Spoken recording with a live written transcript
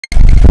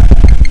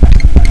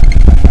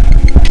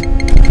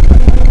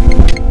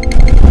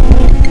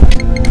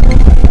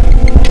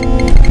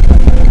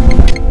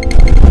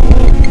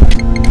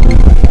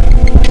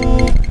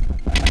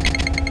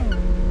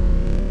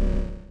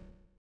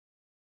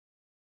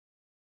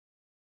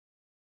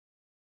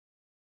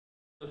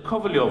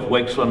Kovalyov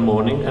wakes one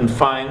morning and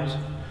finds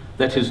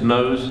that his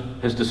nose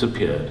has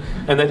disappeared,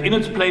 and that in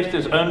its place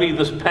there's only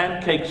this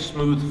pancake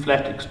smooth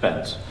flat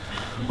expanse,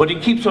 what he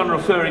keeps on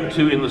referring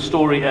to in the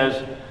story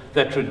as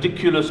that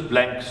ridiculous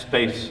blank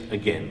space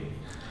again.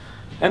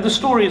 And the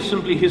story is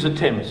simply his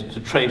attempt to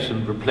trace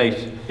and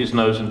replace his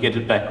nose and get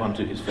it back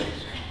onto his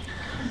face.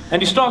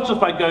 And he starts off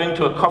by going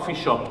to a coffee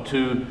shop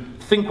to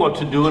think what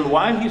to do, and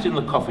while he's in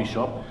the coffee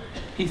shop,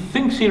 he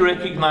thinks he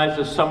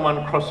recognizes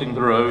someone crossing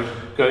the road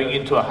going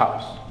into a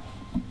house.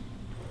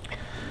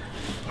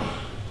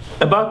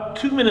 About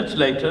 2 minutes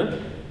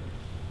later,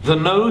 the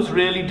nose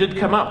really did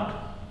come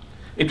out.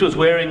 It was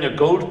wearing a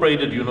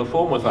gold-braided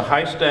uniform with a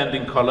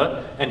high-standing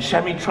collar and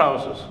chamois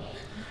trousers.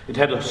 It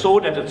had a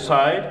sword at its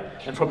side,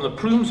 and from the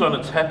plumes on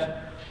its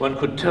hat, one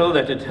could tell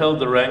that it held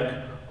the rank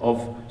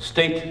of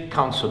state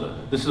councillor.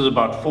 This is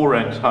about 4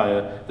 ranks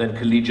higher than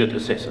collegiate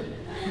assessor.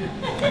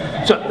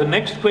 So the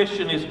next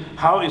question is,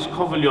 how is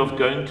Kovalyov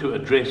going to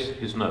address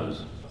his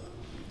nose?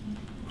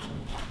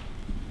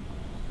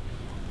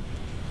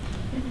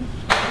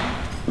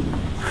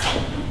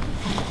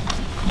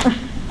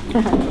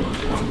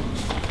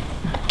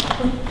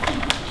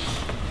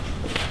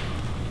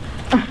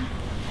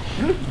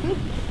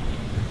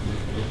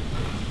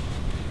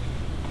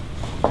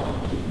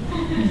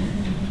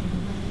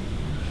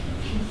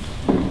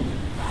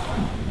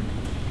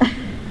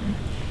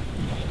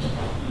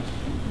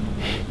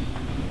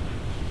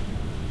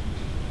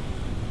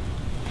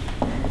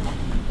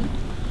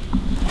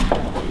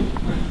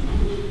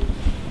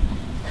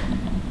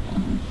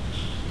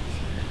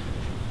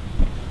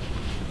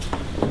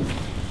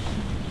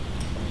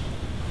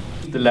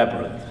 The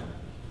labyrinth.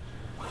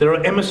 There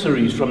are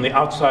emissaries from the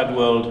outside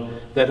world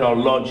that are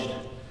lodged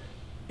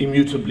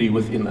immutably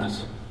within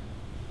us.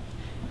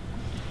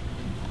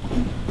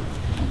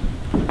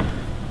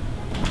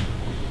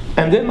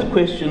 And then the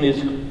question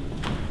is,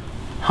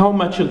 how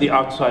much of the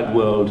outside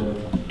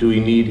world do we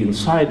need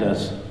inside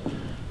us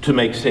to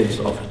make sense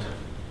of it?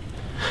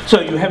 So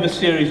you have a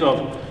series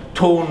of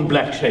torn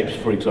black shapes,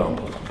 for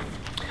example.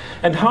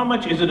 And how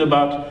much is it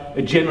about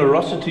a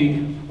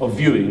generosity of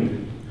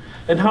viewing,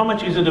 and how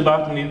much is it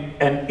about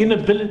an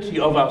inability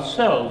of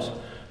ourselves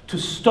to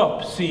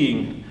stop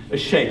seeing a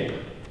shape,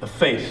 a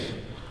face,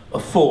 a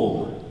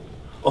form,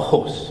 a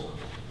horse?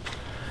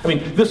 I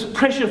mean, this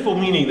pressure for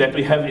meaning that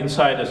we have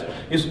inside us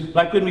is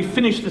like when we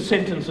finish the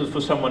sentences for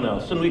someone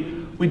else. And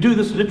we do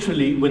this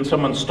literally when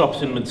someone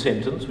stops in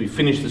mid-sentence. We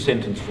finish the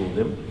sentence for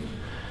them.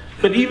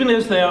 But even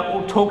as they are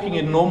all talking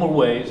in normal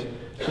ways,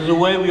 there's a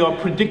way we are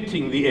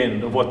predicting the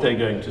end of what they're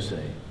going to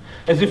say.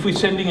 As if we're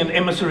sending an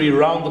emissary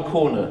around the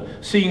corner,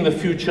 seeing the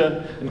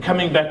future and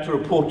coming back to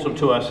report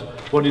to us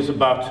what is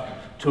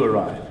about to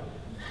arrive.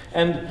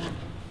 And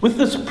with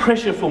this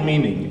pressure for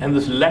meaning and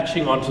this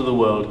latching onto the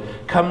world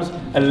comes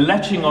a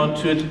latching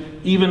onto it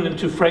even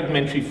into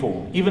fragmentary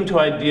form, even to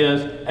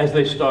ideas as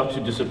they start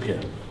to disappear.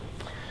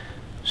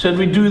 So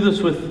we do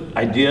this with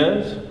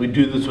ideas, we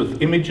do this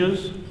with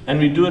images, and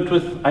we do it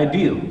with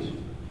ideals.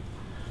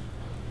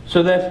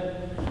 So that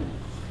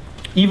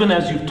even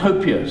as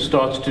utopia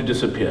starts to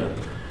disappear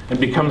and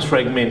becomes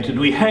fragmented,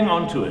 we hang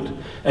on to it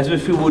as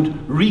if we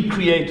would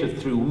recreate it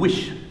through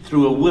wish,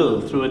 through a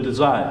will, through a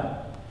desire.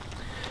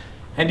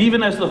 And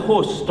even as the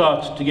horse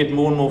starts to get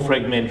more and more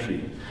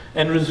fragmentary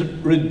and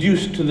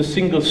reduced to the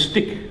single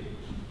stick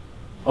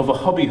of a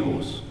hobby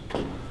horse,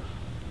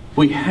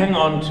 we hang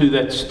on to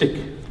that stick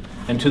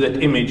and to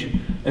that image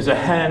as a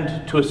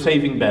hand to a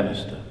saving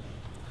banister.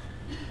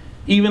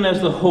 Even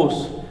as the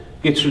horse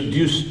gets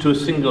reduced to a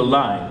single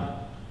line,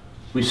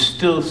 we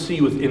still see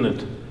within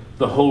it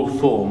the whole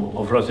form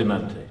of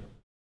Rosinante.